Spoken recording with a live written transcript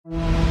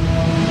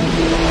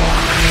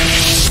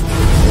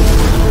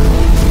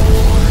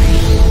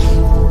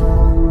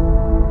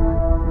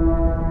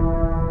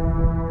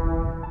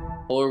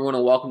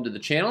welcome to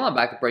the channel. I'm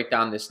back to break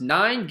down this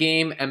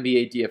 9-game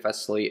NBA DFS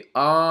slate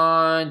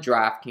on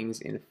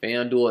DraftKings and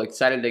FanDuel.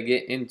 Excited to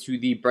get into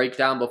the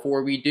breakdown.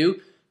 Before we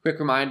do, quick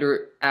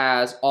reminder,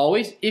 as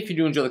always, if you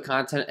do enjoy the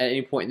content at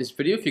any point in this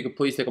video, if you could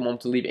please take a moment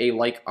to leave a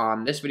like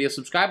on this video,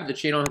 subscribe to the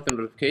channel, and hit the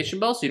notification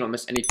bell so you don't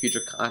miss any future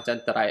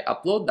content that I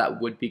upload.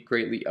 That would be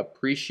greatly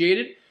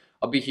appreciated.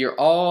 I'll be here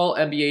all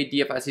NBA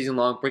DFS season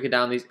long, breaking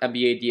down these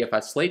NBA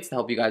DFS slates to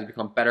help you guys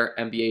become better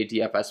NBA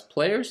DFS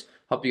players,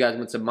 help you guys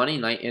win some money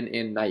night in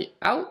and night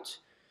out.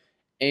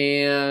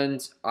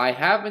 And I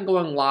have been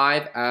going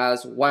live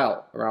as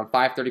well around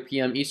 5:30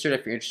 p.m. Eastern.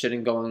 If you're interested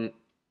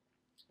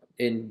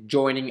in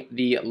joining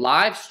the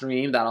live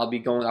stream, that I'll be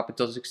going up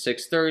until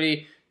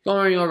 6:30,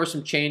 going over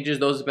some changes.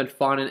 Those have been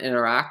fun and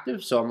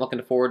interactive, so I'm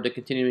looking forward to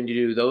continuing to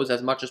do those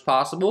as much as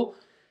possible.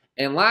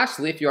 And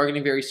lastly, if you are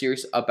getting very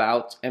serious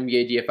about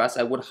NBA DFS,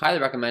 I would highly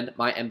recommend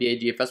my NBA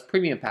DFS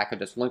premium package.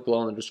 That's linked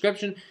below in the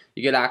description.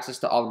 You get access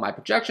to all of my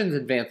projections,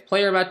 advanced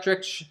player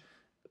metrics,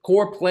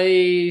 core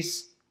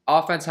plays,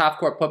 offense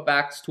half-court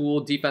putbacks tool,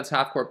 defense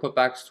half-court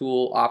putbacks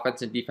tool,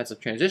 offense and defensive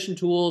transition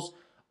tools,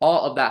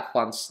 all of that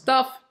fun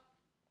stuff.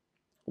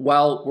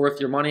 Well worth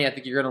your money. I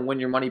think you're going to win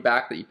your money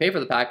back that you pay for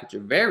the package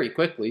very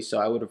quickly, so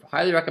I would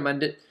highly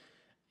recommend it.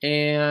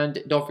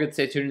 And don't forget to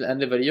stay tuned to the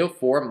end of the video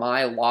for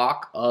my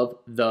lock of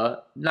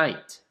the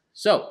night.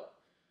 So,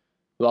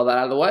 with all that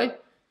out of the way,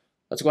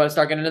 let's go ahead and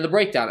start getting into the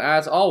breakdown.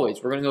 As always,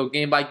 we're going to go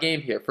game by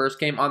game here. First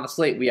game on the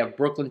slate, we have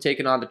Brooklyn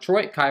taking on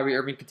Detroit. Kyrie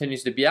Irving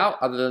continues to be out.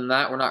 Other than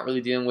that, we're not really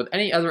dealing with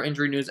any other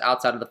injury news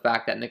outside of the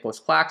fact that Nicholas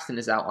Claxton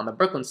is out on the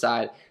Brooklyn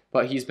side,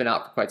 but he's been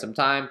out for quite some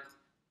time.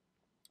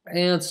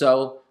 And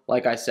so,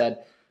 like I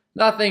said,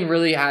 nothing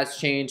really has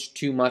changed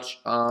too much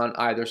on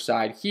either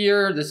side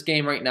here. This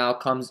game right now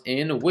comes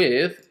in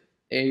with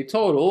a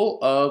total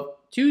of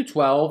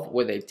 212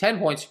 with a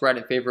 10-point spread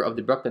in favor of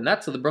the Brooklyn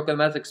Nets. So the Brooklyn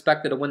Nets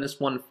expected to win this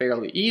one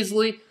fairly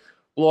easily.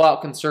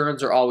 Blowout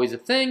concerns are always a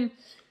thing.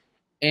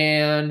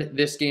 And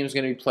this game is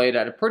going to be played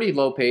at a pretty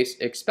low pace,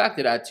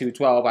 expected at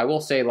 212. I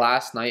will say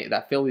last night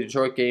that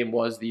Philly-Detroit game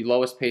was the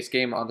lowest pace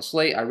game on the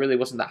slate. I really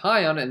wasn't that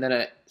high on it, and then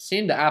it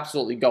seemed to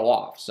absolutely go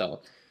off.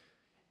 So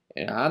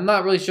yeah, I'm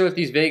not really sure if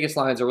these Vegas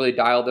lines are really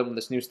dialed in with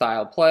this new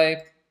style of play.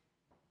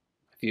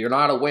 If you're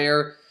not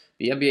aware,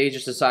 the NBA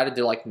just decided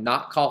to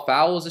not call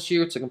fouls this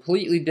year. It's a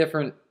completely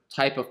different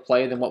type of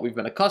play than what we've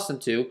been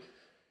accustomed to.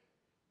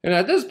 And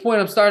at this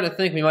point, I'm starting to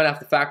think we might have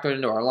to factor it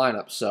into our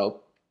lineup.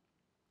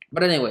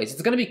 But anyways,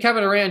 it's going to be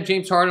Kevin Durant and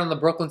James Harden on the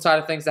Brooklyn side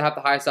of things that have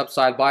the highest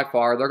upside by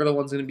far. They're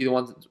going to be the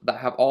ones that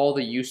have all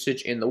the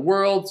usage in the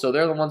world. So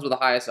they're the ones with the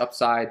highest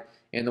upside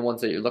and the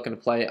ones that you're looking to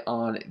play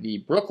on the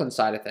Brooklyn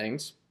side of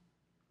things.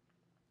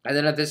 And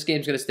then if this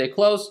game's going to stay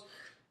close,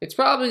 it's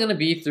probably going to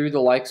be through the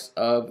likes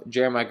of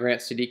Jeremiah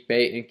Grant, Saddiq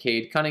Bey, and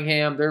Cade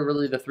Cunningham. They're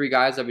really the three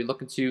guys that we're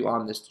looking to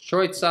on this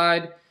Detroit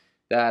side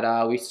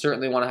that we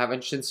certainly want to have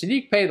interest in.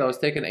 Saddiq Bey, though, has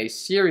taken a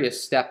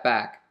serious step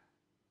back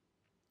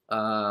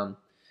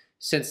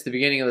since the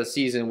beginning of the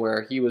season,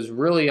 where he was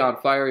really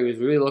on fire. He was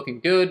really looking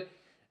good.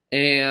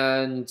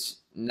 And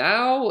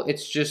now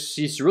it's just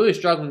he's really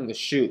struggling to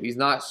shoot. He's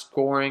not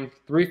scoring.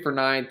 3 for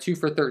 9, 2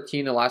 for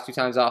 13 the last two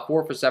times out,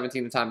 4 for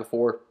 17 the time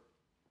before.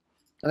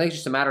 I think it's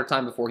just a matter of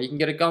time before he can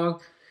get it going.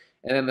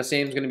 And then the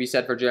same is going to be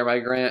said for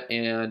Jeremiah Grant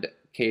and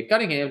Cade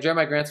Cunningham.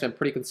 Jeremiah Grant's been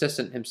pretty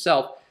consistent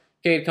himself.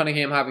 Cade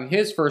Cunningham having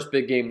his first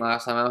big game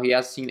last time out. He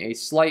has seen a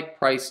slight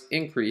price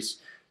increase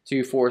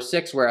to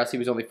 4.6, whereas he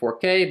was only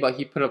 4K, but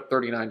he put up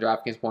 39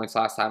 DraftKings points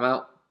last time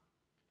out.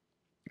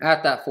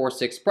 At that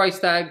 4.6 price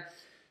tag,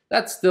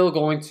 that's still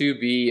going to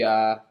be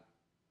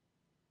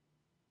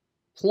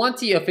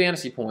plenty of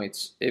fantasy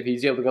points if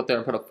he's able to go up there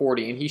and put up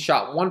 40. And he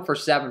shot 1 for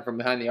 7 from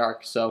behind the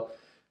arc, so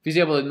if he's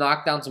able to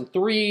knock down some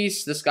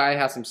threes, this guy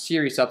has some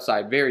serious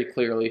upside very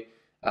clearly.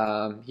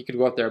 He could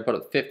go up there and put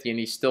up 50, and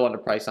he's still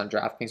underpriced on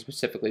DraftKings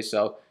specifically.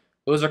 So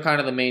those are kind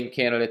of the main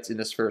candidates in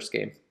this first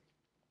game.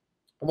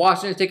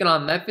 Washington taking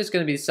on Memphis,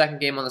 going to be the second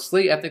game on the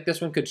slate. I think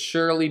this one could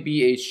surely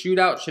be a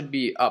shootout, should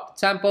be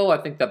up-tempo. I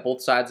think that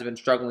both sides have been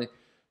struggling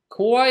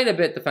quite a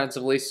bit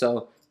defensively,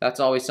 so that's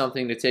always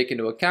something to take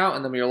into account.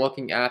 And then we are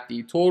looking at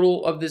the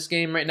total of this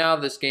game right now.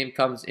 This game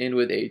comes in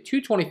with a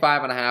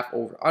 225.5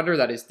 over-under.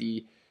 That is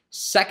the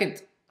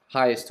second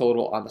highest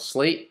total on the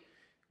slate,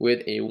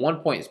 with a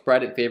 1-point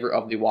spread in favor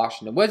of the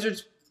Washington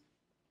Wizards.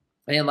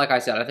 And like I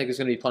said, I think there's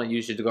going to be plenty of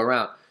usage to go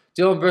around.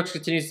 Dillon Brooks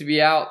continues to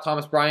be out.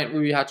 Thomas Bryant,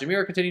 Rui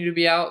Hachimura continue to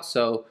be out.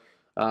 So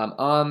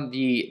on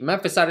the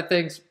Memphis side of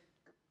things,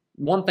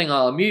 one thing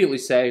I'll immediately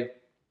say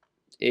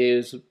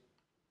is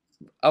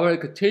I'm going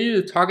to continue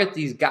to target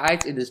these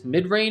guys in this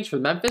mid-range for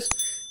Memphis.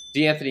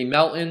 DeAnthony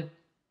Melton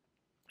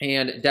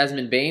and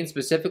Desmond Bane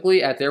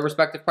specifically at their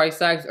respective price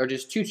tags are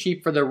just too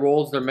cheap for their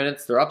roles, their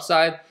minutes, their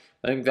upside.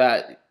 I think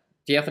that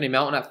DeAnthony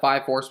Melton at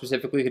 5.4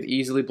 specifically could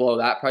easily blow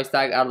that price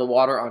tag out of the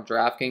water on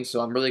DraftKings,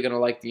 so I'm really going to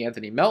like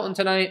DeAnthony Melton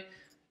tonight.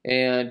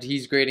 And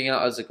he's grading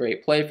out as a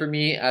great play for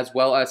me, as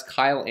well as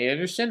Kyle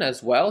Anderson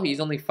as well. He's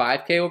only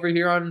 5K over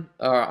here on,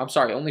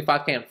 only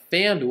 5K on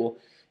FanDuel,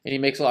 and he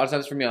makes a lot of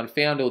sense for me on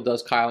FanDuel,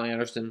 does Kyle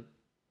Anderson,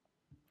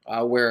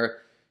 where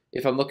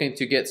if I'm looking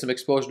to get some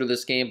exposure to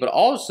this game. But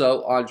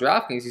also on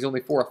DraftKings, he's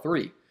only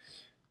 4-3.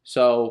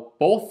 So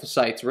both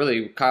sites,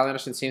 really, Kyle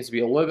Anderson seems to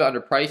be a little bit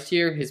underpriced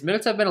here. His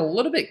minutes have been a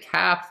little bit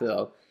capped,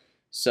 though.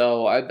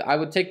 So I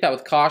would take that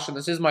with caution.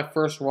 This is my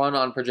first run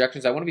on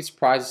projections. I wouldn't be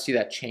surprised to see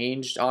that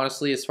changed,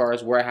 honestly, as far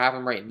as where I have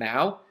him right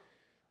now.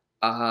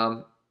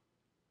 And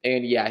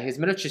yeah, his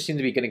minutes just seem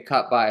to be getting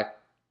cut by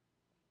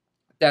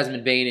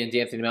Desmond Bane and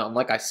D'Anthony Melton,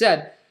 like I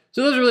said.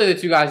 So those are really the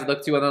two guys to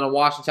look to. And then on the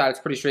Washington side, it's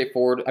pretty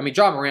straightforward. I mean,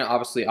 John Morant,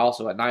 obviously,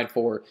 also at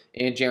 9-4,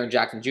 and Jaren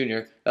Jackson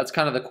Jr. That's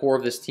kind of the core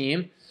of this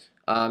team.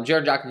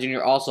 Jaren Jackson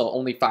Jr. also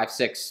only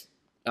 5'6".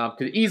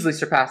 Could easily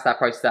surpass that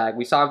price tag.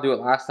 We saw him do it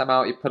last time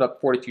out. He put up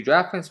 42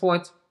 DraftKings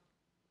points.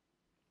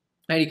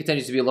 And he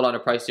continues to be a little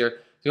underpriced here.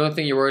 The only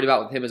thing you're worried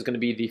about with him is going to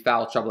be the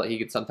foul trouble that he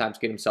could sometimes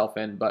get himself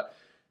in. But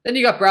then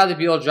you got Bradley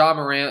Beal, John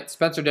Morant,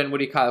 Spencer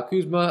Dinwiddie, Kyle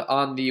Kuzma.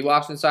 On the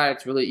Washington side,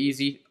 it's really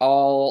easy.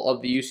 All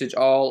of the usage,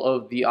 all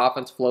of the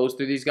offense flows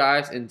through these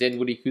guys, and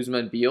Dinwiddie, Kuzma,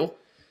 and Beal.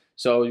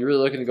 So you're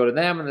really looking to go to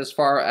them. And as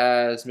far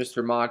as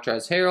Mr.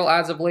 Montrezl Harrell,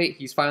 as of late,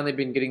 he's finally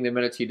been getting the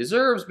minutes he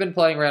deserves. Been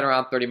playing right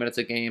around 30 minutes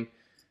a game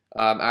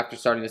after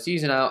starting the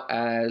season out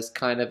as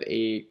kind of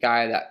a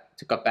guy that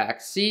took a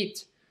back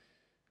seat.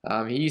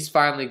 He's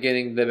finally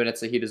getting the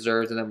minutes that he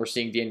deserves. And then we're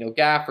seeing Daniel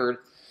Gafford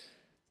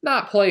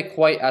not play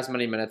quite as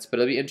many minutes, but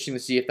it'll be interesting to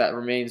see if that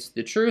remains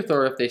the truth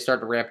or if they start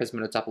to ramp his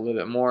minutes up a little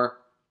bit more.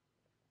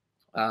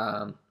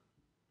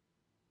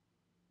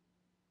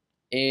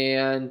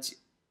 And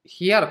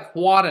he had a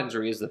quad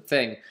injury is the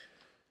thing.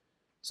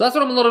 So that's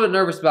what I'm a little bit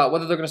nervous about,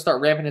 whether they're going to start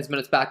ramping his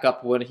minutes back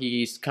up when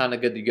he's kind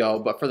of good to go.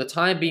 But for the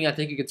time being, I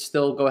think you could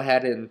still go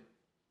ahead and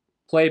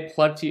play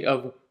plenty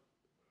of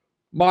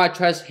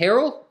Montrezl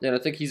Harrell. And I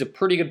think he's a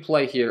pretty good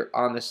play here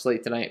on this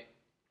slate tonight.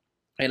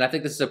 And I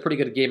think this is a pretty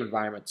good game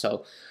environment.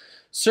 So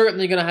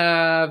certainly going to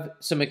have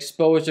some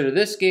exposure to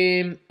this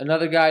game.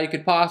 Another guy you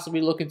could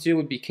possibly look into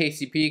would be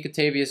KCP,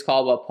 Kentavious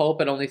Caldwell-Pope,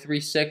 at only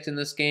 3.6 in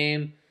this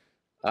game.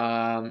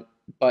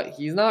 But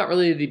he's not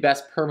really the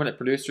best permanent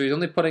producer. He's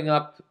only putting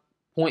up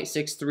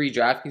 0.63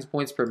 DraftKings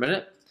points per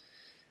minute.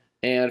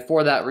 And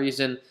for that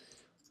reason,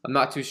 I'm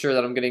not too sure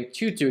that I'm getting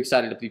too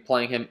excited to be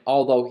playing him,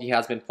 although he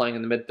has been playing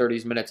in the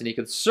mid-30s minutes, and he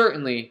could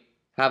certainly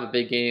have a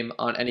big game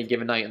on any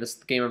given night in this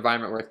game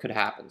environment where it could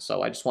happen.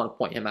 So I just want to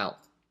point him out.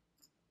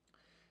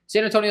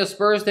 San Antonio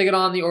Spurs taking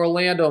on the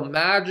Orlando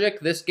Magic.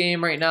 This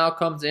game right now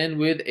comes in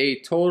with a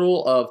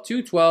total of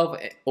 212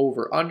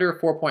 over under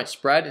 4-point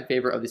spread in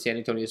favor of the San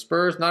Antonio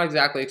Spurs. Not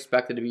exactly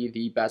expected to be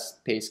the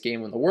best paced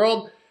game in the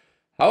world.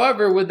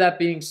 However, with that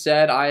being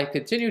said, I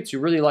continue to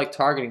really like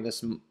targeting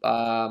this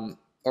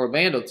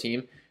Orlando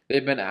team.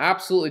 They've been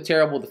absolutely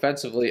terrible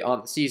defensively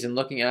on the season.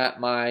 Looking at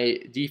my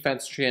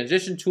defense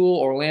transition tool,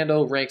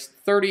 Orlando ranks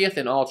 30th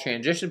in all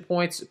transition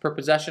points per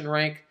possession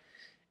rank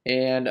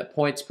and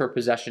points per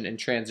possession in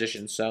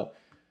transition. So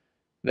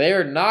they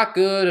are not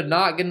good at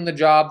not getting the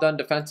job done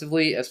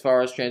defensively as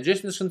far as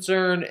transition is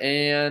concerned.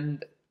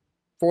 And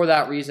for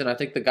that reason, I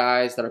think the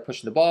guys that are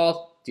pushing the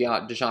ball,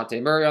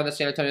 DeJounte Murray on the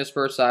San Antonio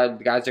Spurs side,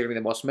 the guys that are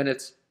getting the most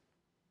minutes,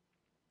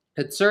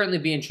 could certainly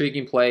be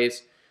intriguing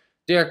plays.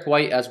 Derek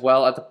White as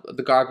well at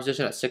the guard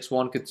position at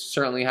 6'1" could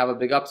certainly have a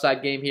big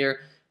upside game here.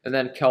 And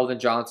then Keldon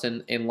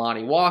Johnson and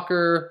Lonnie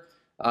Walker,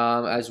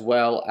 as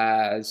well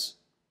as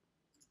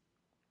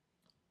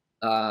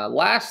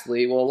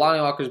lastly, well, Lonnie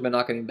Walker's been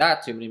not getting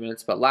that too many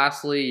minutes, but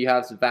lastly, you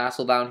have some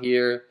Vassell down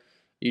here.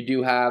 You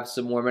do have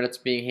some more minutes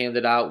being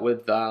handed out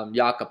with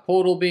Jakob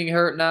Poeltl being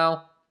hurt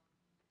now.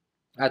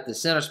 At the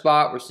center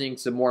spot, we're seeing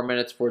some more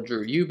minutes for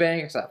Drew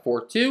Eubanks at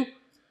 4'2".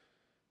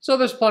 So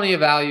there's plenty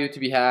of value to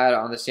be had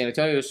on the San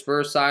Antonio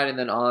Spurs side. And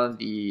then on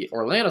the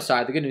Orlando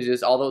side, the good news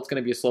is, although it's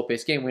going to be a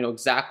slow-paced game, we know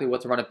exactly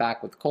what to run it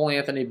back with Cole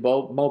Anthony,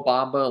 Mo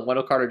Bamba, and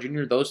Wendell Carter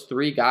Jr. Those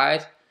three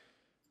guys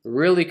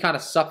really kind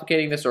of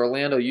suffocating this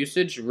Orlando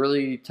usage,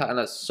 really kind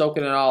of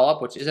soaking it all up,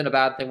 which isn't a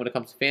bad thing when it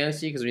comes to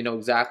fantasy because we know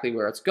exactly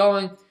where it's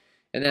going.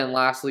 And then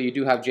lastly, you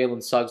do have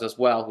Jalen Suggs as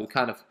well, who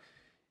kind of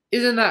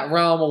is in that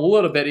realm a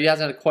little bit. He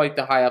hasn't had quite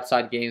the high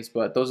upside games,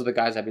 but those are the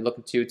guys I'd be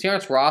looking to.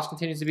 Terrence Ross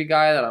continues to be a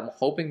guy that I'm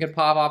hoping can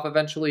pop off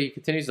eventually. He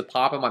continues to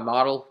pop in my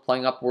model,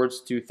 playing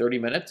upwards to 30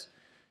 minutes.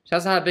 He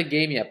hasn't had a big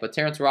game yet, but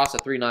Terrence Ross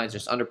at 3.9 is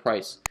just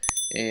underpriced.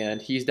 And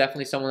he's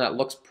definitely someone that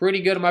looks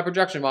pretty good in my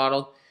projection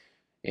model.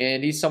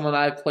 And he's someone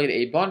that I've played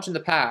a bunch in the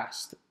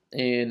past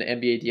in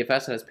NBA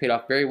DFS and has paid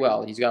off very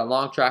well. He's got a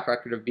long track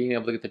record of being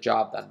able to get the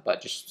job done,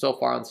 but just so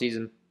far on the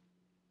season,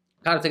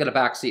 kind of taking a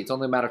back seat. It's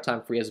only a matter of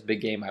time before he has a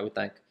big game, I would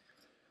think.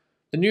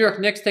 The New York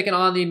Knicks taking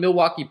on the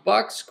Milwaukee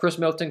Bucks. Chris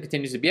Middleton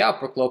continues to be out.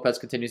 Brook Lopez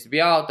continues to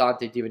be out.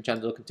 Dante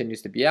DiVincenzo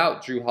continues to be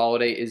out. Drew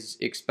Holiday is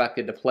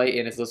expected to play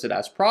and is listed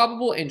as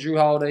probable. And Drew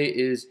Holiday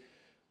is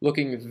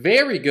looking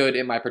very good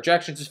in my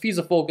projections. If he's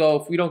a full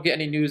go, if we don't get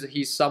any news that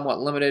he's somewhat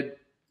limited,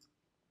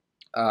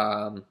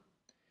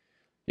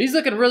 he's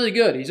looking really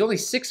good. He's only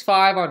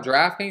 6'5" on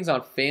DraftKings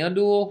on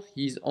FanDuel.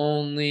 He's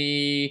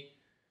only,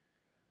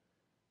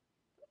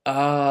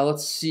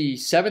 let's see,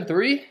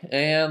 7'3".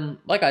 And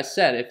like I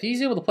said, if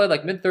he's able to play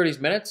like mid-30s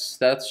minutes,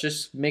 that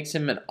just makes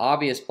him an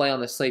obvious play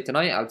on the slate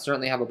tonight. I would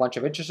certainly have a bunch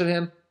of interest in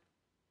him.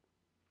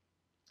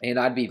 and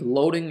I'd be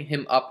loading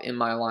him up in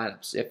my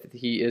lineups if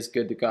he is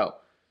good to go.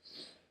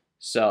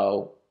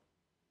 So,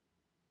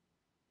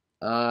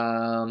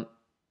 yeah,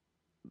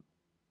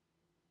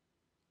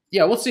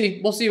 we'll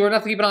see. We'll see. We're going to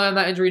have to keep an eye on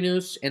that injury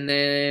news. And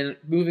then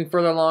moving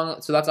further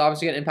along, so that's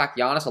obviously going to impact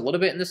Giannis a little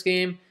bit in this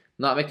game.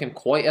 Not make him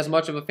quite as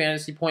much of a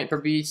fantasy point per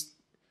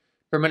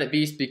minute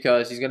beast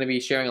because he's going to be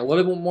sharing a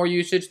little bit more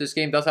usage. This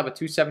game does have a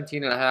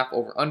 217.5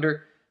 over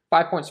under.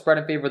 5-point spread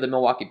in favor of the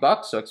Milwaukee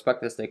Bucks, so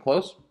expect it to stay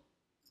close.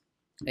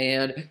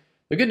 And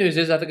the good news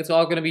is I think it's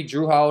all going to be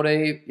Drew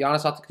Holiday,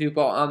 Giannis Antetokounmpo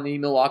on the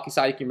Milwaukee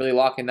side. You can really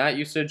lock in that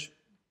usage.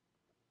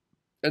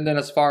 And then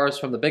as far as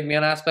from the big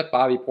man aspect,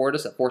 Bobby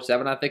Portis at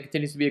 4.7 I think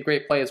continues to be a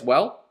great play as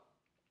well.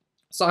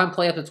 Saw him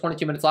play up to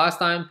 22 minutes last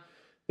time.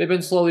 They've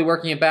been slowly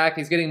working it back.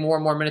 He's getting more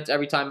and more minutes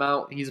every time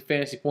out. He's a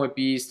fantasy point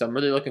beast. I'm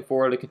really looking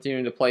forward to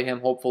continuing to play him,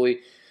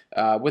 hopefully.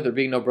 With there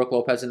being no Brook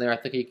Lopez in there, I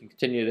think he can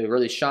continue to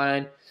really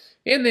shine.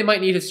 And they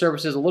might need his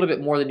services a little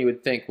bit more than you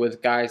would think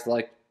with guys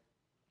like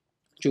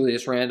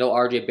Julius Randle,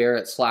 RJ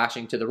Barrett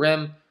slashing to the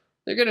rim.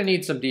 They're going to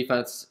need some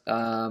defense.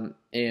 And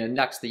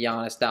next to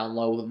Giannis down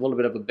low, with a little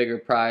bit of a bigger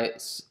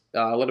price,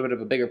 a little bit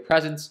of a bigger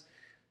presence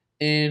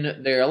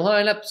in their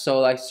lineup.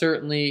 So I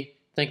certainly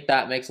think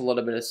that makes a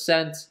little bit of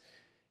sense.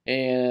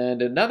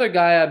 And another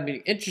guy I'm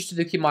interested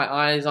to keep my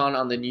eyes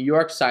on the New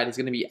York side is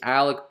going to be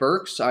Alec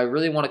Burks. I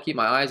really want to keep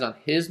my eyes on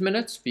his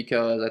minutes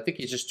because I think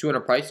he's just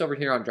 200 price over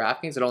here on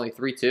DraftKings at only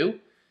 3.2.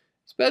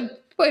 He's been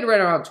played right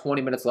around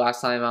 20 minutes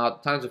last time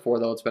out. Times before,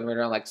 though, it's been right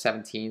around like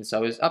 17.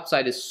 So his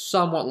upside is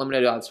somewhat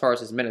limited as far as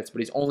his minutes,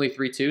 but he's only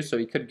 3.2, so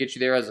he could get you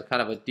there as a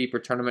kind of a deeper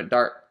tournament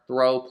dart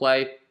throw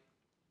play.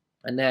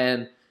 And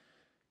then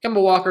Kemba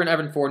Walker and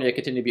Evan Fournier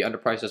continue to be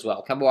underpriced as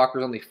well. Kemba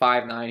Walker's only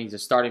 5'9". He's a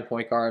starting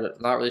point guard.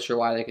 I'm not really sure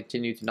why they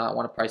continue to not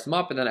want to price him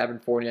up. And then Evan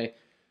Fournier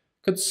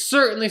could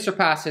certainly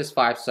surpass his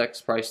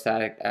 5.6 price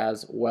tag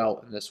as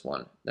well in this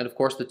one. Then, of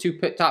course, the two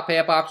top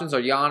pay-up options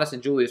are Giannis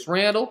and Julius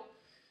Randle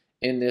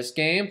in this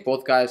game.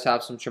 Both guys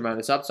have some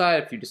tremendous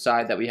upside if you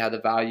decide that we have the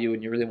value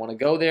and you really want to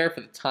go there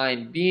for the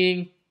time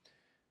being.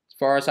 As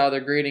far as how they're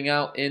grading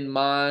out in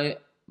my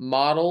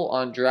model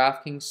on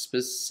DraftKings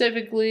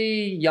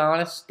specifically,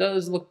 Giannis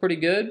does look pretty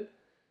good.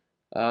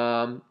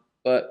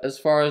 But as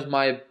far as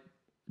my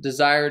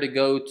desire to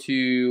go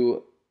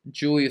to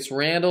Julius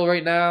Randle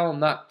right now, I'm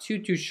not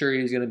too sure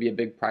he's going to be a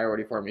big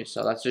priority for me.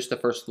 So that's just the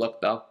first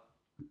look, though.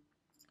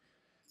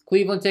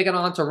 Cleveland taking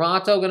on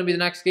Toronto, going to be the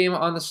next game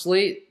on the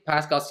slate.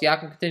 Pascal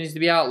Siakam continues to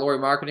be out. Lauri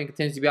Markkanen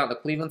continues to be out on the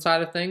Cleveland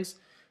side of things.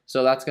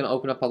 So that's going to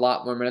open up a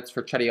lot more minutes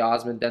for Cedi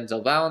Osman,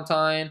 Denzel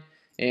Valentine,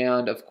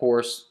 and, of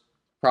course,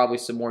 probably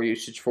some more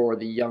usage for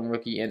the young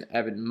rookie in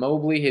Evan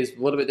Mobley. He's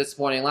a little bit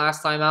disappointing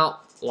last time out.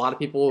 A lot of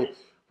people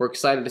were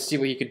excited to see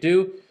what he could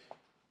do.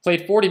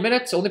 Played 40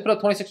 minutes, only put up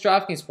 26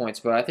 DraftKings points,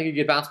 but I think he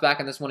could bounce back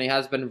in this one. He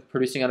has been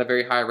producing at a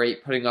very high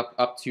rate, putting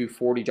up to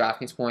 40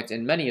 DraftKings points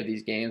in many of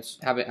these games.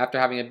 After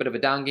having a bit of a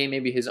down game,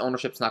 maybe his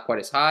ownership's not quite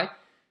as high.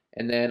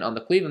 And then on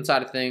the Cleveland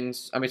side of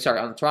things, on the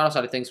Toronto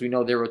side of things, we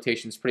know their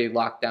rotation's pretty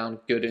locked down,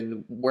 good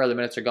in where the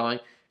minutes are going.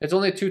 It's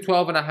only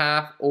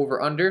 212.5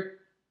 over under.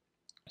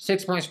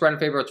 6-point spread in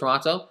favor of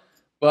Toronto.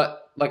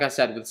 But like I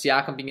said, with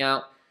Siakam being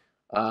out,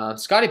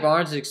 Scotty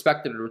Barnes is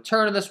expected to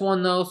return in this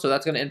one, though, so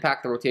that's going to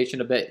impact the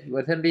rotation a bit.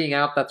 With him being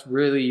out, that's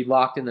really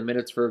locked in the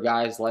minutes for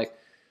guys like,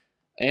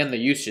 and the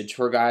usage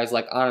for guys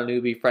like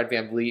Anunoby, Fred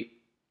VanVleet,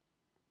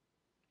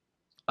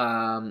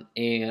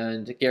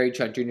 and Gary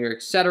Trent Jr.,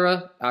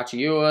 etc.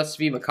 Achiuwa,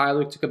 Svi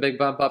Mikhailuk took a big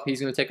bump up.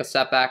 He's going to take a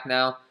step back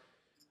now.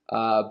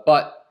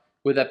 But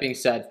with that being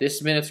said,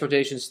 this minutes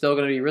rotation is still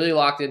going to be really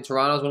locked in.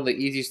 Toronto's one of the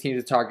easiest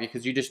teams to target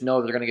because you just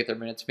know they're going to get their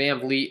minutes.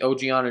 VanVleet, OG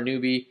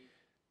Anunoby,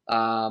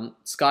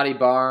 Scotty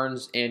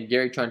Barnes, and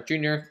Gary Trent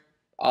Jr.,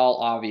 all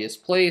obvious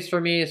plays for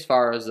me as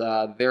far as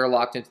they're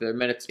locked into their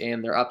minutes,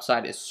 and their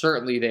upside is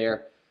certainly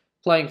there.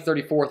 Playing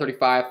 34,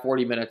 35,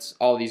 40 minutes,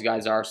 all these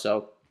guys are,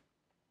 so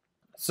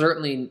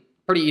certainly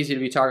pretty easy to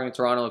be targeting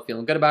Toronto and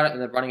feeling good about it,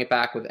 and then running it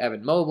back with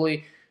Evan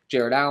Mobley,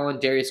 Jared Allen,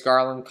 Darius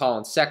Garland,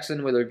 Colin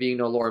Sexton, with there being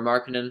no Lauri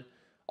Markkanen.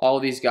 All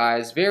of these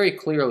guys very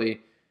clearly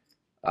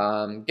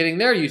getting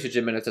their usage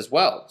in minutes as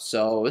well.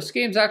 So this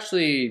game's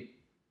actually,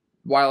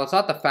 while it's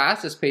not the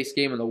fastest paced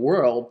game in the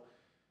world,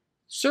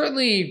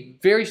 certainly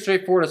very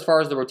straightforward as far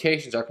as the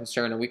rotations are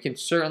concerned, and we can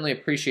certainly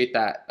appreciate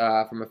that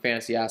from a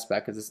fantasy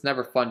aspect because it's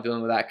never fun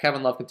dealing with that.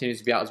 Kevin Love continues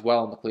to be out as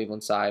well on the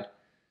Cleveland side.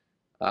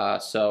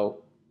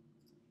 So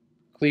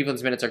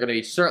Cleveland's minutes are going to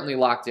be certainly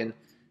locked in,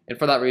 and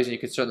for that reason, you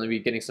could certainly be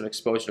getting some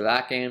exposure to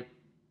that game.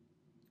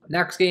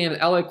 Next game,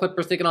 LA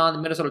Clippers taking on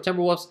the Minnesota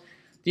Timberwolves.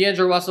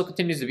 D'Angelo Russell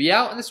continues to be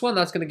out in this one.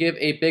 That's going to give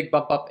a big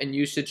bump up in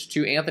usage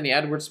to Anthony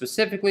Edwards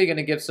specifically. Going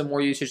to give some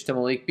more usage to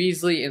Malik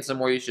Beasley and some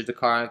more usage to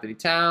Karl-Anthony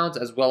Towns,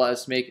 as well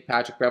as make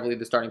Patrick Beverley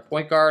the starting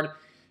point guard.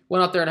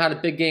 Went out there and had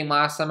a big game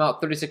last time out.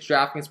 36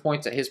 DraftKings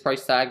points at his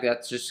price tag.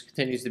 That just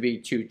continues to be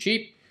too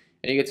cheap.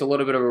 And he gets a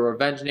little bit of a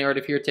revenge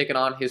narrative here, taking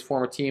on his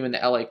former team in the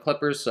LA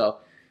Clippers. So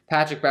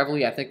Patrick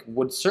Beverley, I think,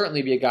 would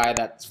certainly be a guy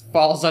that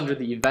falls under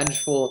the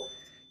vengeful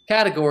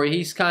category.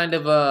 He's kind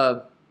of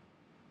a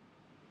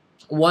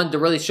one to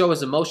really show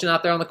his emotion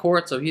out there on the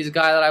court, so he's a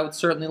guy that I would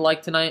certainly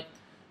like tonight.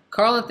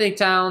 Karl-Anthony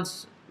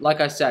Towns,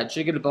 like I said,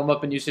 should get a bump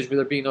up in usage with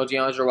there being no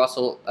D'Angelo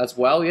Russell as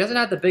well. He hasn't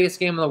had the biggest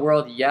game in the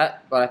world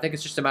yet, but I think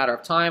it's just a matter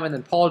of time. And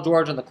then Paul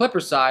George on the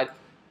Clippers side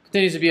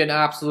continues to be an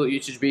absolute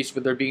usage beast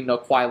with there being no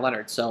Kawhi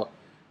Leonard. So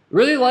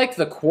really like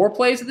the core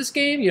plays of this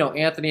game. You know,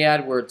 Anthony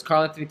Edwards,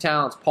 Karl-Anthony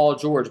Towns, Paul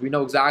George. We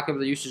know exactly where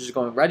the usage is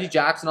going. Reggie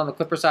Jackson on the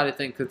Clippers side, I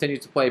think,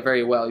 continues to play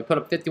very well. He put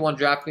up 51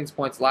 DraftKings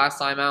points last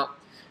time out.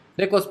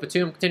 Nicholas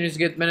Batum continues to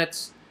get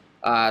minutes.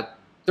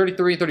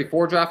 33 and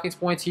 34 DraftKings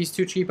points. He's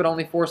too cheap at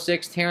only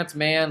 4.6. Terrence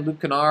Mann, Luke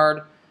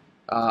Kennard.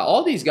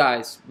 All these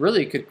guys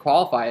really could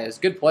qualify as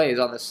good plays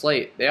on this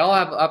slate. They all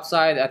have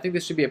upside. I think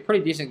this should be a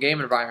pretty decent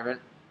game environment.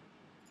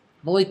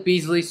 Malik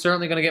Beasley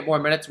certainly going to get more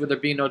minutes with there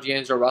being no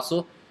D'Angelo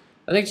Russell.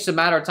 I think it's just a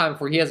matter of time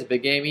before he has a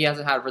big game. He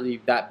hasn't had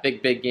really that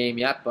big game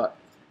yet, but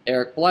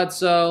Eric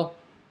Bledsoe.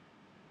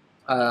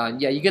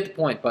 Yeah, you get the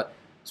point. But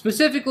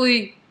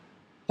specifically,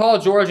 Paul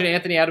George and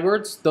Anthony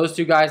Edwards, those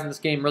two guys in this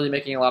game really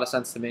making a lot of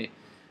sense to me.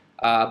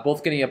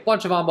 Both getting a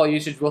bunch of on-ball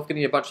usage, both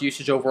getting a bunch of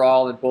usage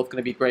overall, and both going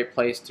to be great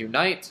plays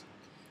tonight.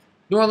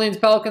 New Orleans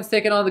Pelicans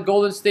taking on the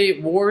Golden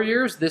State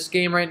Warriors. This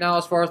game right now,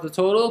 as far as the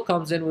total,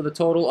 comes in with a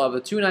total of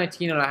a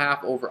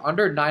 219.5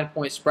 over-under,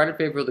 9-point spread in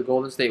favor of the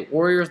Golden State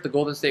Warriors. The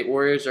Golden State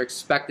Warriors are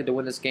expected to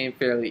win this game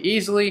fairly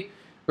easily.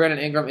 Brandon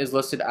Ingram is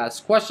listed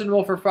as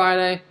questionable for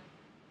Friday.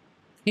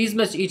 He's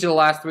missed each of the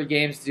last 3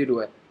 games due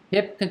to a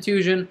hip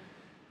contusion.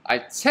 I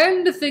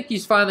tend to think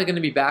he's finally going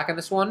to be back in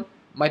this one.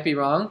 Might be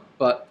wrong,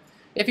 but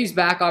if he's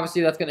back,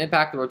 obviously that's going to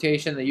impact the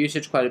rotation, the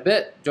usage quite a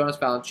bit. Jonas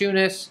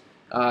Valanciunas,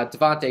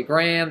 Devontae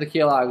Graham,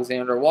 Nickeil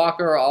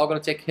Alexander-Walker are all going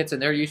to take hits in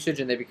their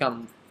usage, and they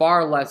become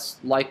far less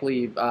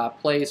likely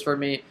plays for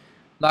me. I'm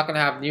not going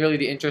to have nearly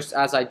the interest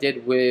as I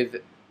did with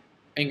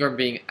Ingram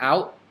being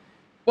out,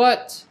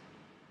 but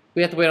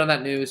we have to wait on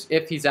that news.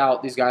 If he's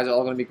out, these guys are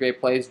all going to be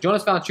great plays.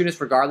 Jonas Valanciunas,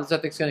 regardless, I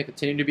think is going to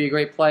continue to be a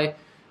great play.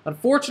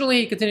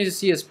 Unfortunately, he continues to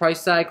see his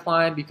price tag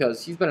climb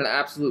because he's been an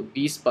absolute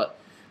beast, but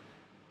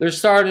they're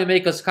starting to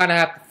make us kind of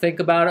have to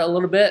think about it a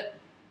little bit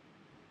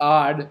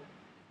on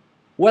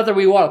whether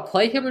we want to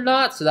play him or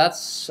not. So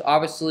that's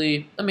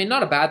obviously, I mean,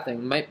 not a bad thing.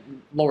 It might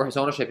lower his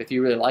ownership if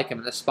you really like him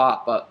in this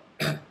spot, but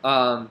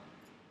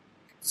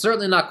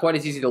certainly not quite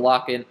as easy to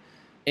lock in.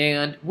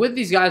 And with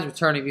these guys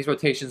returning, these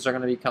rotations are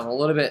going to become a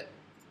little bit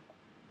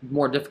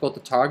more difficult to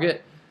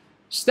target.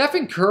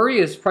 Stephen Curry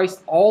is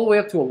priced all the way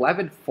up to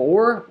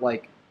 11.4.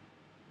 Like,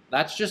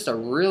 that's just a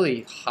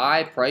really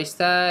high price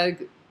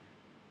tag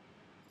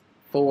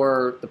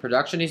for the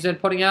production he's been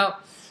putting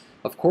out.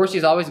 Of course,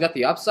 he's always got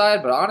the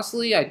upside, but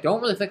honestly, I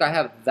don't really think I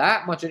have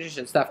that much interest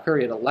in Steph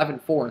Curry at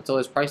 11.4 until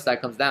his price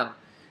tag comes down.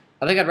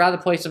 I think I'd rather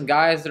play some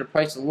guys that are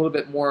priced a little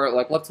bit more.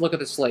 Like, let's look at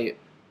the slate.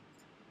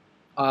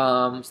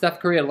 Steph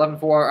Curry at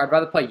 11.4. I'd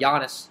rather play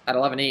Giannis at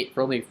 11.8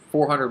 for only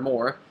 400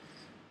 more.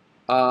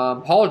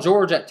 Paul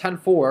George at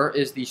 10.4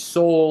 is the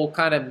sole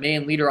kind of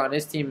main leader on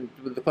his team,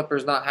 with the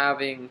Clippers not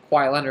having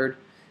Kawhi Leonard.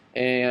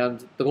 And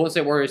the Golden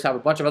State Warriors have a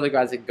bunch of other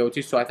guys they can go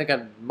to, so I think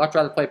I'd much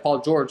rather play Paul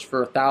George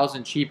for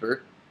 $1,000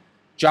 cheaper.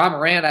 John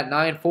Morant at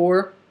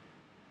 9.4,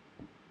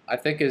 I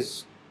think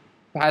has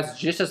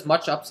just as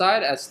much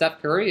upside as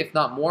Steph Curry, if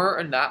not more,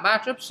 in that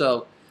matchup.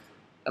 So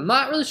I'm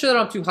not really sure that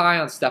I'm too high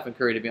on Stephen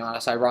Curry, to be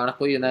honest,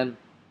 ironically. And then,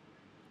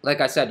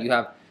 like I said, you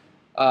have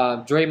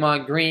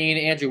Draymond Green,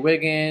 Andrew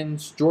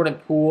Wiggins, Jordan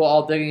Poole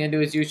all digging into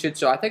his usage.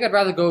 So I think I'd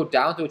rather go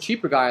down to a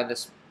cheaper guy on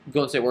this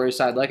Golden State Warriors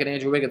side, like an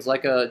Andrew Wiggins,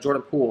 like a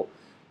Jordan Poole.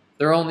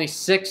 They're only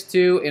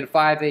 6'2" and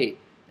 5'8",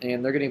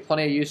 and they're getting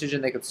plenty of usage,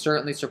 and they could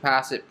certainly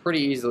surpass it pretty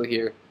easily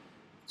here.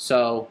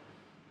 So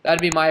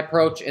that'd be my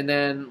approach. And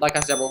then, like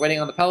I said, we're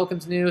waiting on the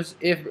Pelicans news.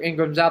 If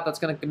Ingram's out, that's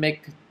going to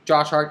make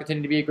Josh Hart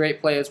continue to be a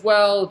great play as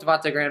well.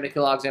 Devontae Graham,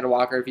 Nickeil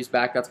Alexander-Walker, if he's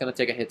back, that's going to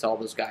take a hit to all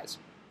those guys.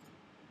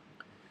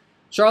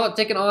 Charlotte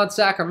taking on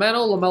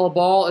Sacramento. LaMelo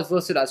Ball is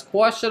listed as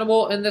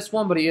questionable in this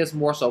one, but he is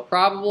more so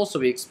probable, so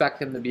we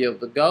expect him to be able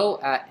to go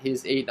at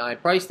his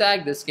 8.9 price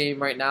tag. This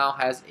game right now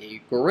has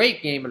a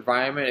great game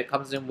environment. It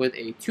comes in with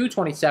a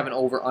 227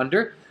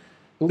 over-under.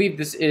 I think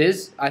this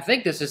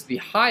is the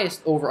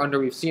highest over-under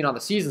we've seen on the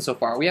season so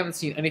far. We haven't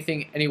seen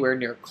anything anywhere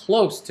near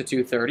close to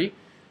 230.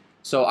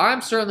 So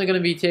I'm certainly going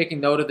to be taking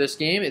note of this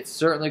game. It's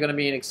certainly going to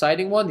be an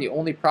exciting one. The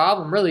only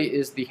problem really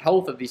is the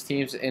health of these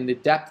teams and the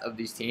depth of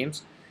these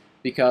teams.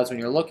 Because when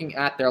you're looking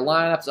at their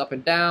lineups up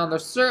and down,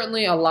 there's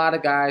certainly a lot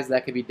of guys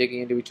that could be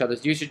digging into each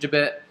other's usage a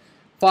bit.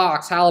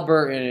 Fox,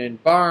 Halliburton,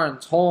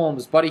 Barnes,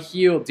 Holmes, Buddy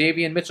Hield,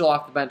 Davion Mitchell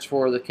off the bench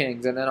for the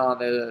Kings. And then on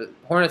the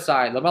Hornets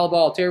side, LaMelo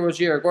Ball, Terry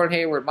Rozier, Gordon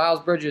Hayward, Miles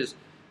Bridges,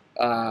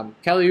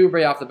 Kelly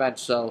Oubre off the bench.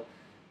 So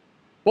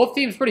both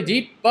teams pretty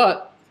deep,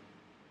 but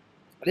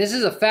this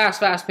is a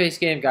fast-paced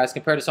game, guys,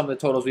 compared to some of the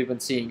totals we've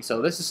been seeing.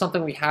 So this is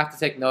something we have to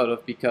take note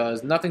of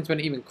because nothing's been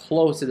even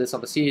close to this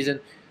on the season.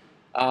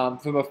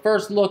 From a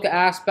first look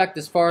aspect,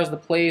 as far as the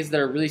plays that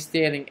are really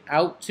standing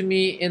out to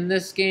me in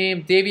this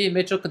game, Davion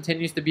Mitchell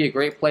continues to be a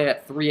great play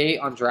at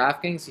 3.8 on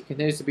DraftKings. He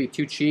continues to be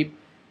too cheap.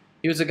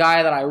 He was a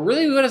guy that I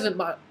really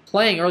wasn't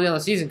playing early on the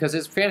season because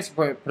his fantasy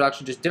point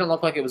production just didn't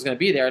look like it was going to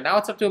be there. Now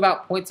it's up to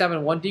about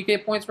 0.71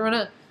 DK points per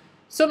minute.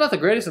 Still not the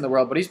greatest in the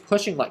world, but he's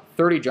pushing like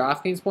 30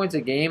 DraftKings points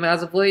a game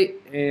as of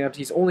late, and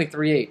he's only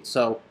 3.8.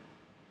 So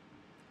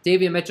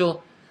Davion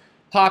Mitchell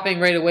popping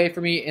right away for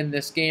me in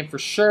this game for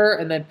sure.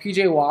 And then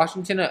PJ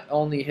Washington at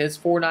only his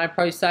 4.9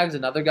 price tag is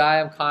another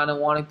guy I'm kind of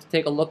wanting to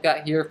take a look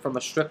at here from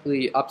a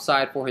strictly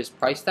upside for his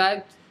price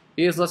tag.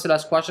 He is listed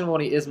as questionable,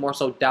 and he is more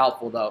so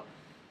doubtful though.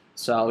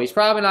 So he's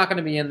probably not going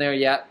to be in there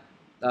yet.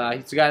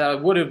 He's a guy that I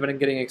would have been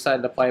getting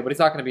excited to play, but he's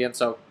not going to be in.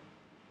 So,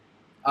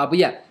 but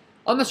yeah,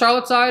 on the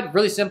Charlotte side,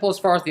 really simple as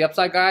far as the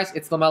upside guys.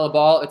 It's LaMelo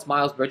Ball, it's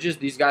Miles Bridges.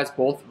 These guys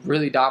both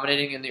really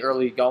dominating in the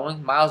early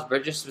going. Miles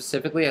Bridges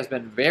specifically has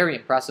been very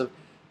impressive,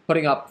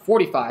 putting up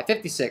 45,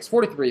 56,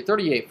 43,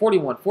 38,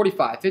 41,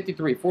 45,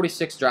 53,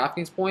 46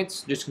 DraftKings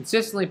points, just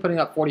consistently putting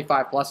up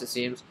 45 plus it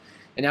seems.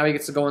 And now he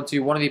gets to go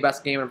into one of the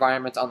best game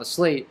environments on the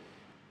slate,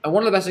 and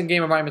one of the best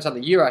game environments on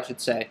the year, I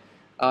should say.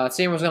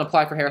 Same was going to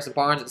apply for Harrison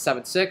Barnes at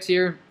 7.6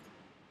 here.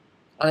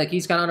 I think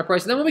he's kind of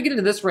underpriced. And then when we get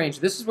into this range,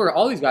 this is where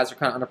all these guys are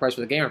kind of underpriced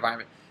for the game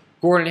environment.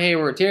 Gordon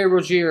Hayward, Terry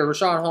Rozier,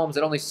 Rashawn Holmes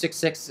at only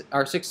 6'6",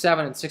 or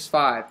 6'7", and 6'5".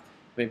 I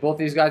mean, both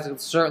these guys can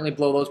certainly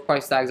blow those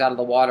price tags out of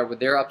the water with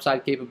their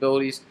upside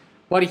capabilities.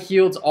 Buddy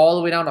Hield's all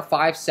the way down to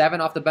 5'7"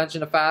 off the bench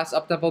in a fast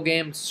up-tempo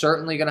game.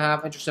 Certainly going to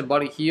have interest in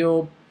Buddy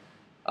Hield.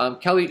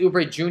 Kelly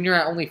Oubre Jr.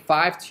 at only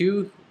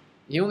 5'2".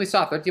 He only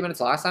saw 13 minutes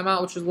last time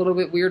out, which was a little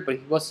bit weird, but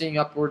he was seeing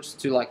upwards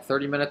to like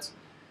 30 minutes.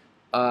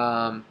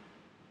 And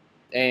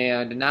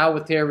now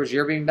with Terry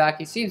Rozier being back,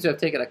 he seems to have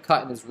taken a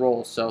cut in his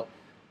role. So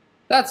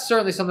that's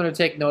certainly something to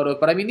take note of.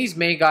 But I mean, these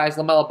main guys,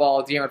 LaMelo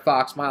Ball, De'Aaron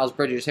Fox, Miles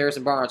Bridges,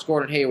 Harrison Barnes,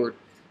 Gordon Hayward,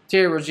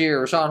 Terry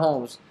Rozier, Rashawn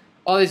Holmes,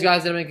 all these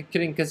guys that have been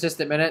getting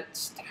consistent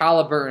minutes.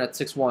 Halliburton at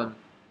 6'1".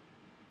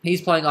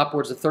 He's playing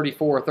upwards of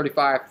 34,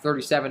 35,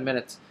 37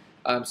 minutes.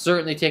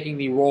 Certainly taking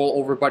the role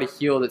over Buddy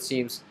Hield, it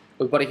seems,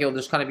 with Buddy Hield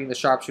just kind of being the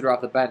sharpshooter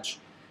off the bench.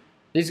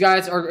 These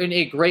guys are in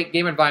a great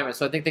game environment,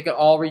 so I think they could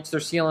all reach their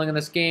ceiling in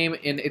this game.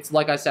 And it's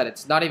like I said,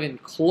 it's not even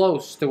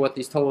close to what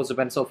these totals have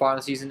been so far in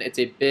the season. It's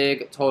a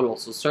big total,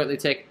 so certainly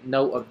take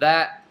note of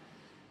that.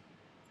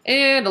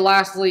 And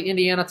lastly,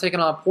 Indiana taking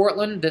on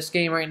Portland. This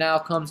game right now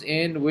comes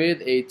in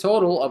with a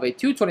total of a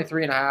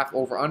 223.5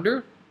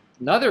 over-under.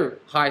 Another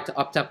high to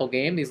up-tempo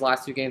game, these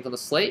last two games on the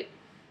slate.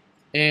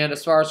 And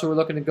as far as who we're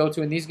looking to go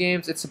to in these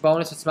games, it's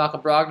Sabonis, it's Malcolm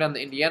Brogdon on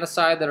the Indiana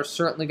side that are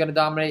certainly going to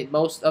dominate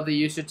most of the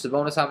usage.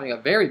 Sabonis having a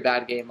very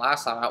bad game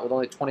last time out with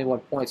only 21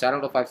 points. I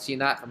don't know if I've seen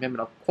that from him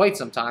in quite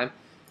some time.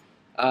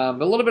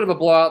 But a little bit of a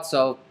blowout,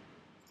 so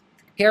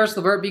Karis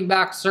LeVert being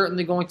back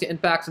certainly going to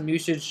impact some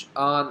usage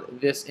on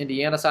this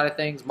Indiana side of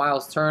things.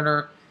 Miles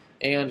Turner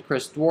and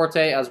Chris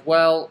Duarte as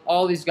well.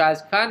 All these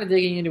guys kind of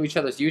digging into each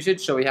other's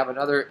usage, so we have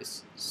another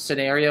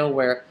scenario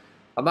where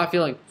I'm not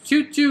feeling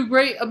too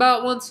great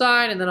about one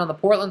side, and then on the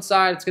Portland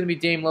side, it's going to be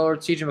Dame Lillard,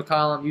 CJ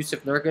McCollum,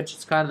 Yusuf Nurkic.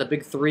 It's kind of the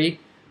big three,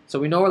 so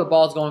we know where the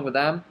ball's going with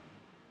them.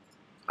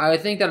 I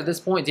think that at this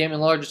point, Damian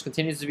Lillard just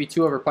continues to be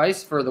too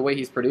overpriced for the way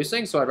he's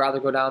producing, so I'd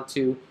rather go down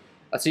to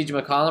a CJ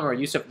McCollum or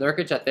Yusuf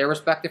Nurkic at their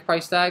respective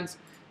price tags.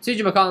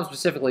 CJ McCollum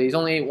specifically, he's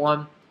only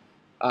 8-1.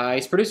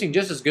 He's producing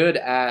just as good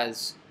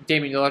as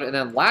Damian Lillard. And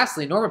then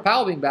lastly, Norman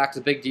Powell being back is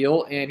a big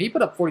deal, and he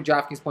put up 40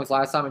 DraftKings points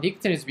last time, and he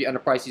continues to be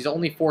underpriced. He's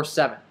only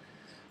 4.7.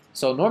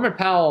 So Norman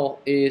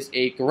Powell is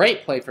a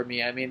great play for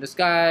me. I mean, this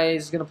guy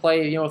is going to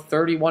play,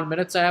 31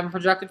 minutes I have him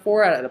projected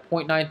for at a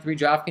 0.93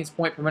 DraftKings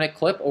point per minute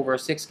clip over a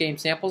 6-game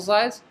sample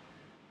size.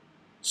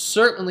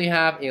 Certainly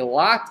have a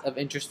lot of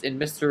interest in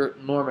Mr.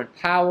 Norman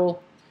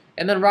Powell.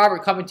 And then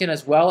Robert Covington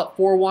as well at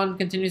 4.1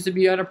 continues to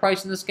be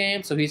underpriced in this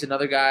game. So he's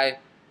another guy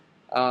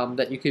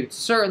that you could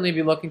certainly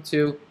be looking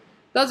to.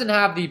 Doesn't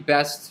have the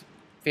best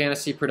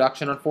fantasy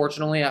production,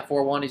 unfortunately, at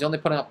 4.1. He's only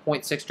putting up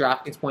 0.6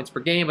 DraftKings points per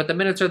game, but the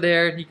minutes are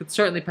there. You could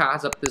certainly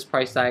pass up this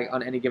price tag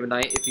on any given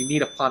night if you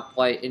need a punt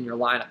play in your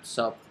lineup.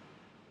 So,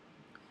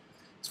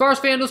 as far as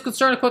FanDuel is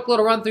concerned, a quick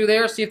little run through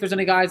there, see if there's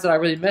any guys that I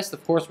really missed.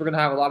 Of course, we're going to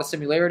have a lot of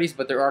similarities,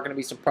 but there are going to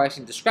be some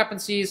pricing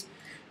discrepancies.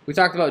 We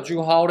talked about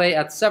Drew Holiday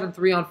at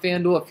 7.3 on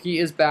FanDuel. If he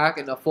is back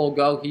in a full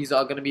go, he's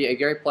going to be a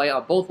great play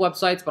on both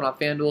websites, but on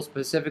FanDuel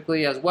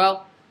specifically as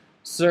well.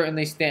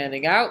 Certainly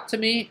standing out to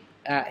me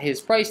at his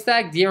price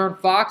tag. De'Aaron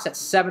Fox at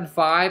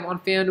 7.5 on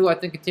FanDuel, I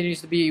think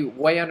continues to be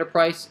way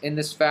underpriced in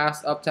this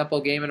fast up-tempo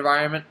game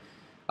environment.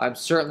 I'm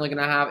certainly going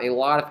to have a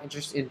lot of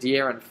interest in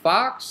De'Aaron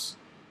Fox.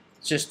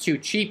 It's just too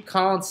cheap.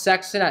 Colin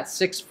Sexton at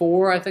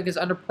 6.4 I think is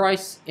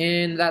underpriced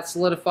in that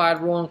solidified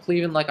role in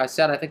Cleveland. Like I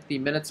said, I think the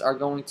minutes are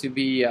going to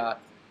be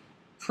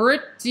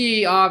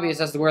pretty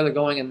obvious as to where they're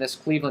going in this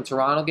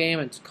Cleveland-Toronto game,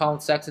 and Colin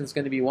Sexton is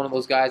going to be one of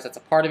those guys that's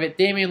a part of it.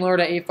 Damian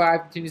Lillard at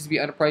 8.5 continues to be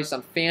underpriced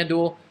on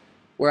FanDuel,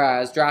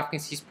 whereas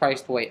DraftKings, he's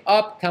priced way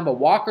up. Kemba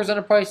Walker's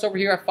underpriced over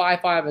here at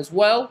 5.5 as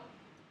well.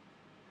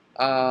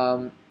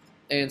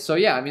 And so,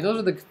 yeah, I mean, those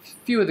are the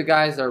few of the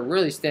guys that are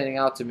really standing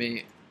out to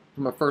me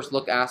from a first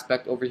look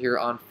aspect over here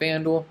on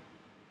FanDuel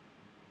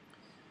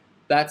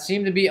that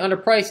seem to be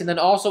underpriced. And then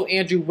also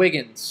Andrew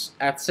Wiggins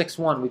at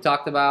 6.1. We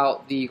talked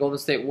about the Golden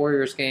State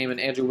Warriors game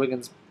and Andrew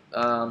Wiggins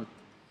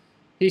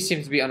He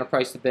seems to be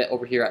underpriced a bit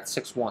over here at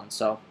 6-1.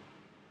 So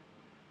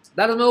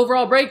that is my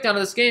overall breakdown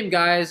of this game,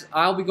 guys.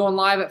 I'll be going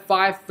live at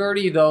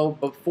 5:30, though.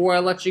 Before I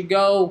let you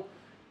go,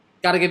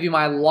 got to give you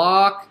my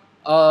lock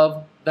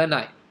of the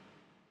night.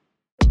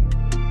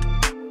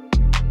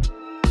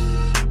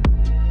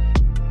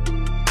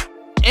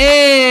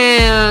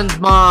 And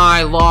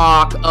my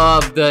lock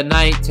of the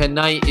night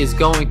tonight is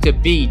going to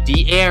be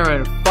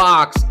De'Aaron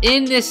Fox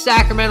in this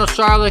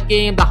Sacramento-Charlotte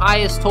game. The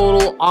highest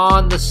total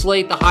on the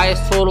slate, the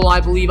highest total I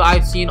believe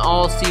I've seen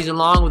all season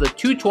long, with a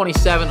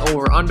 227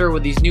 over-under.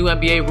 With these new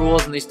NBA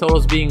rules and these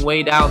totals being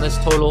way down, this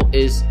total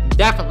is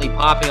definitely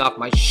popping off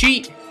my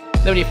sheet.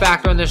 Then when you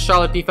factor in this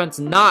Charlotte defense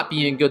not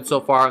being good so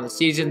far in the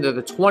season, they're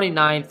the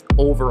 29th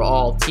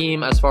overall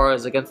team as far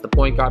as against the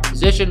point guard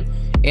position,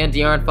 and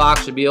De'Aaron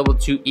Fox should be able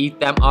to eat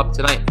them up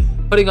tonight,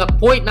 putting up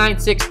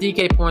 0.96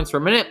 DK points per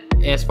minute.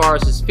 As far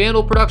as his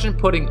FanDuel production,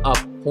 putting up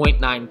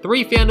 0.93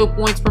 FanDuel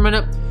points per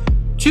minute.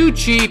 Too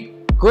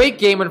cheap, great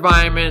game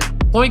environment,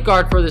 point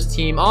guard for this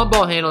team,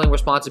 on-ball handling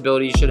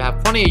responsibility, should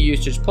have plenty of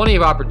usage, plenty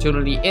of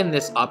opportunity in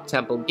this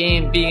up-tempo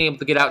game, being able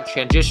to get out and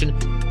transition,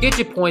 get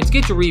you points,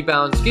 get you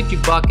rebounds, get you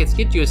buckets,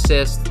 get you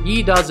assists.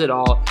 He does it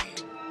all.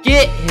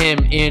 Get him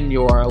in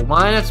your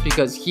lineups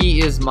because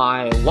he is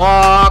my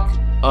lock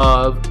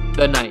of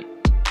the night.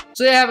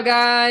 So there you have it,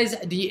 guys.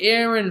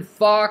 De'Aaron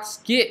Fox,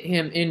 get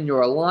him in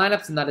your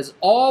lineups, and that is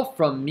all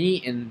from me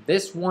in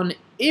this one.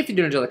 If you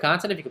do enjoy the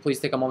content, if you could please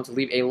take a moment to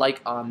leave a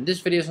like on this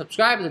video,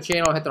 subscribe to the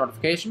channel, and hit the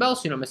notification bell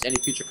so you don't miss any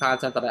future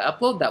content that I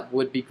upload. That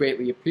would be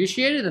greatly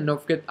appreciated. And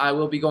don't forget, I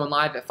will be going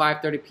live at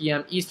 5:30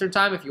 p.m. Eastern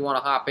Time if you want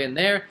to hop in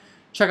there.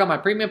 Check out my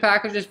premium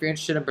packages if you're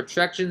interested in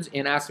projections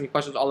and asking me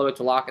questions all the way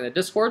to lock in the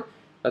Discord.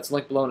 That's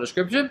linked below in the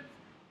description.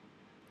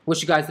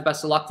 Wish you guys the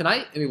best of luck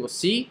tonight, and we will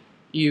see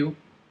you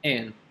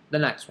in the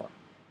next one.